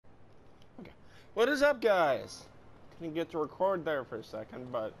What is up, guys? Couldn't get to record there for a second,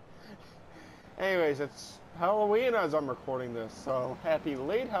 but anyways, it's Halloween as I'm recording this, so happy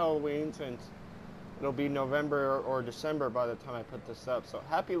late Halloween, since it'll be November or December by the time I put this up, so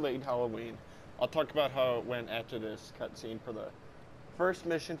happy late Halloween. I'll talk about how it went after this cutscene for the first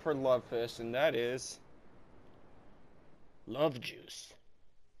mission for Love Fist, and that is Love Juice.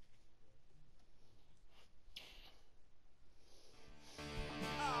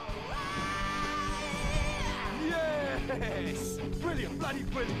 Yes! Brilliant, bloody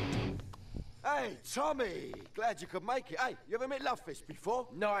brilliant! Hey, Tommy! Glad you could make it. Hey, you ever met Love Fist before?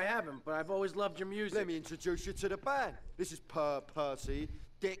 No, I haven't, but I've always loved your music. Let me introduce you to the band. This is Percy,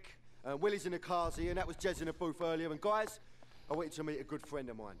 Dick, Willie's in the carsy, and that was Jez in the booth earlier. And guys, I wanted to meet a good friend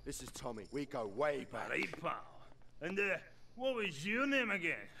of mine. This is Tommy. We go way back. Right, pal. And, what was your name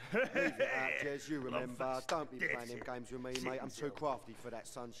again? Leave it out, Jez, you remember. Don't be playing them games with me, mate. I'm too crafty for that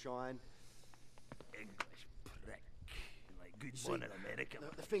sunshine. English prick. Like good See, one in America.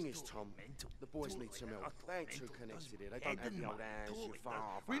 The thing is, Tom, the boys need some help. They ain't too connected here. They don't have the old hands, you father.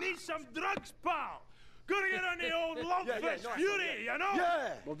 We need some drugs, pal! Gotta get on the old Love Fist nice fury, you know?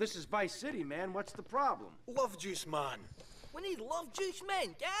 Yeah! Well, this is Vice City, man. What's the problem? Love juice, man. We need love juice,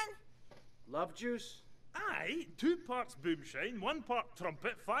 man, Dan. Love juice? Aye, 2 parts boomshine, 1 part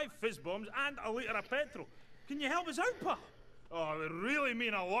trumpet, 5 fizz bombs, and a litre of petrol. Can you help us out, pal? Oh, it would really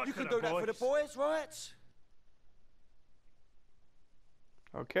mean a lot You to can the do that for the boys, right?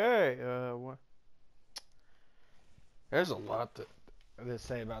 Okay, what? There's a lot to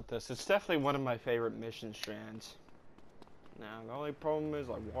say about this. It's definitely one of my favorite mission strands. Now, the only problem is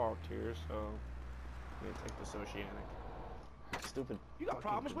I walked here, so let me take this oceanic. Stupid. You got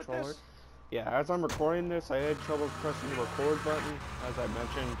problems controller. with this? Yeah, as I'm recording this, I had trouble pressing the record button, as I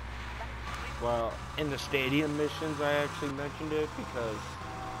mentioned. Well, in the stadium missions, I actually mentioned it, because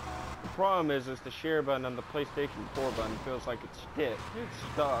the problem is the share button on the PlayStation 4 button feels like it's stiff.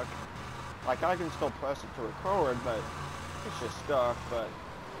 It's stuck. Like, I can still press it to record, but it's just stuck, but...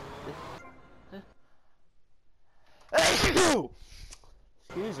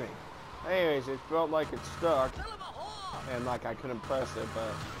 Excuse me. Anyways, it felt like it's stuck, and like I couldn't press it,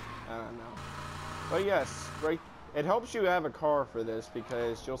 but I don't know. But yes, right. It helps you have a car for this,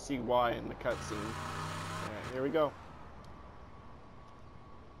 because you'll see why in the cutscene. Alright, here we go.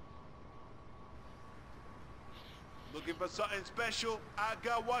 Looking for something special? I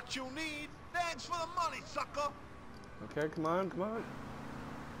got what you need. Thanks for the money, sucker. Okay, come on, come on.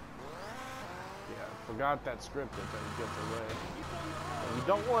 Yeah, I forgot that script that then gets away. And you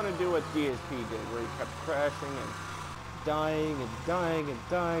don't want to do what DSP did, where he kept crashing and dying and dying and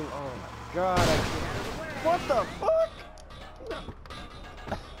dying. Oh my god, I can't. What the fuck? No.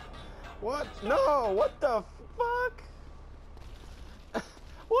 What? No, what the fuck?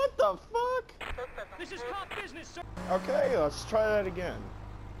 What the fuck? This is cop business, sir! Okay, let's try that again.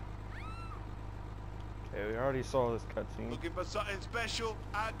 Okay, we already saw this cutscene. Looking for something special?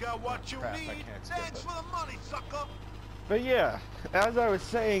 I got what you crap, I need. can't skip Thanks it. for the money, sucker. But yeah, as I was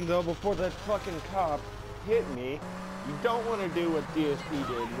saying though, before that fucking cop hit me, you don't want to do what DSP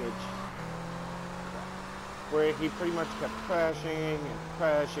did, where he pretty much kept crashing and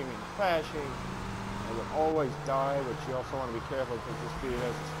crashing and crashing, and would always die, which you also want to be careful because this dude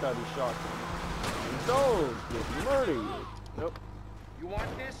has a steady shotgun. And those will murder you. Nope. You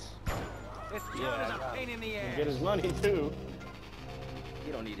want this? This town is a pain in the ass. And get his money too.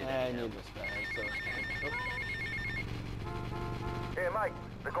 You don't need it. I need this guy, so... Nope. Here, mate,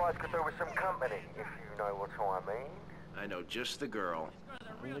 the guys could do with some company, if you know what I mean. I know just the girl.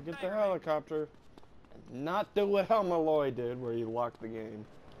 I'm gonna get the helicopter and not do what Malloy did, where he locked the game.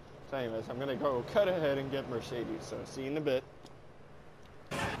 So anyways, I'm gonna go cut ahead and get Mercedes, so see you in a bit.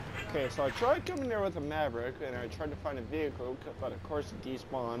 Okay, so I tried coming there with a Maverick, and I tried to find a vehicle, but of course it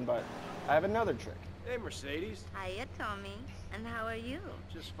despawned, but I have another trick. Hey, Mercedes. Hiya, Tommy. And how are you?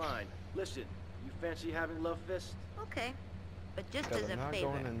 Just fine. Listen, you fancy having Love Fist? Okay. But just Because as a I'm not favor,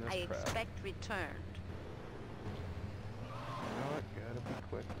 going in this I crowd. expect returned. You know what? Gotta be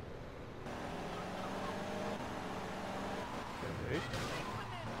quick. Okay.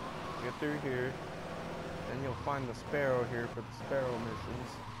 Get through here. Then you'll find the Sparrow here for the Sparrow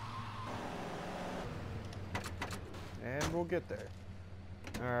missions. And we'll get there.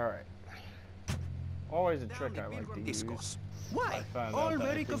 Alright. Always a trick I like to use. Why? I found All out that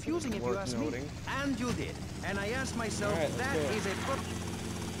very it was confusing if you worth ask noting. me. And you did. And I asked myself, Alright, that let's is a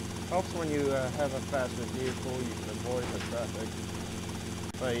helps when you have a faster vehicle, you can avoid the traffic.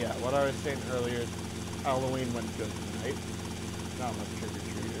 But yeah, what I was saying earlier, Halloween went good tonight. Not much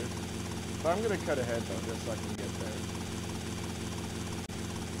trick-or-treaters. But I'm gonna cut ahead though, just so I can get there.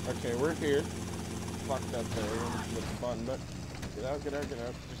 Okay, we're here. fucked up there with the button, but get out, get out, get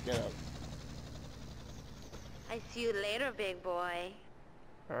out. Just get out. I see you later, big boy.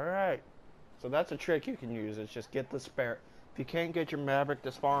 Alright. So that's a trick you can use. It's just get the spare. If you can't get your Maverick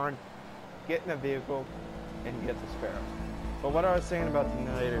to spawn, get in a vehicle and get the Sparrow. But what I was saying about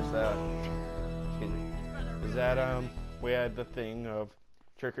tonight is that, we had the thing of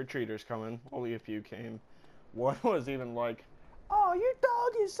trick-or-treaters coming. Only a few came. One was even like, "Oh, your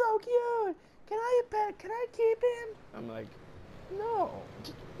dog is so cute. Can I pet? Can I keep him?" I'm like, "No,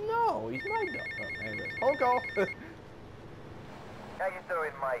 no, he's my dog." Oh, anyways, Hulk. How you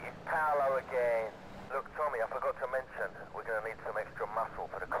doing, mate? It's Paolo again. Look, Tommy, I forgot to mention, we're going to need some extra muscle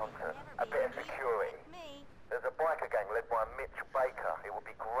for the concert. A bit of security. There's a biker gang led by Mitch Baker. It will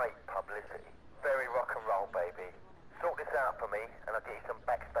be great publicity. Very rock and roll, baby. Sort this out for me, and I'll get you some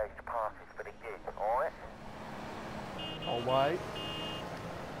backstage passes for the gig, alright? Alright.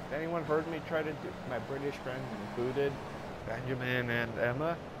 Anyone heard me try to do my British friends included Benjamin and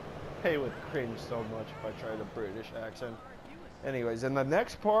Emma? They would cringe so much if I tried a British accent. Anyways, in the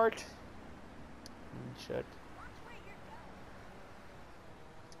next part, check.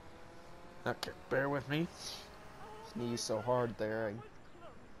 Okay, bear with me. Sneezed so hard there,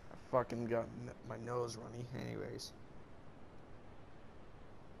 I fucking got my nose runny. Anyways,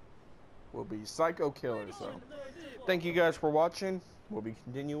 we'll be Psycho Killer. So, thank you guys for watching. We'll be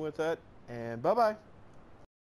continuing with that, and bye bye.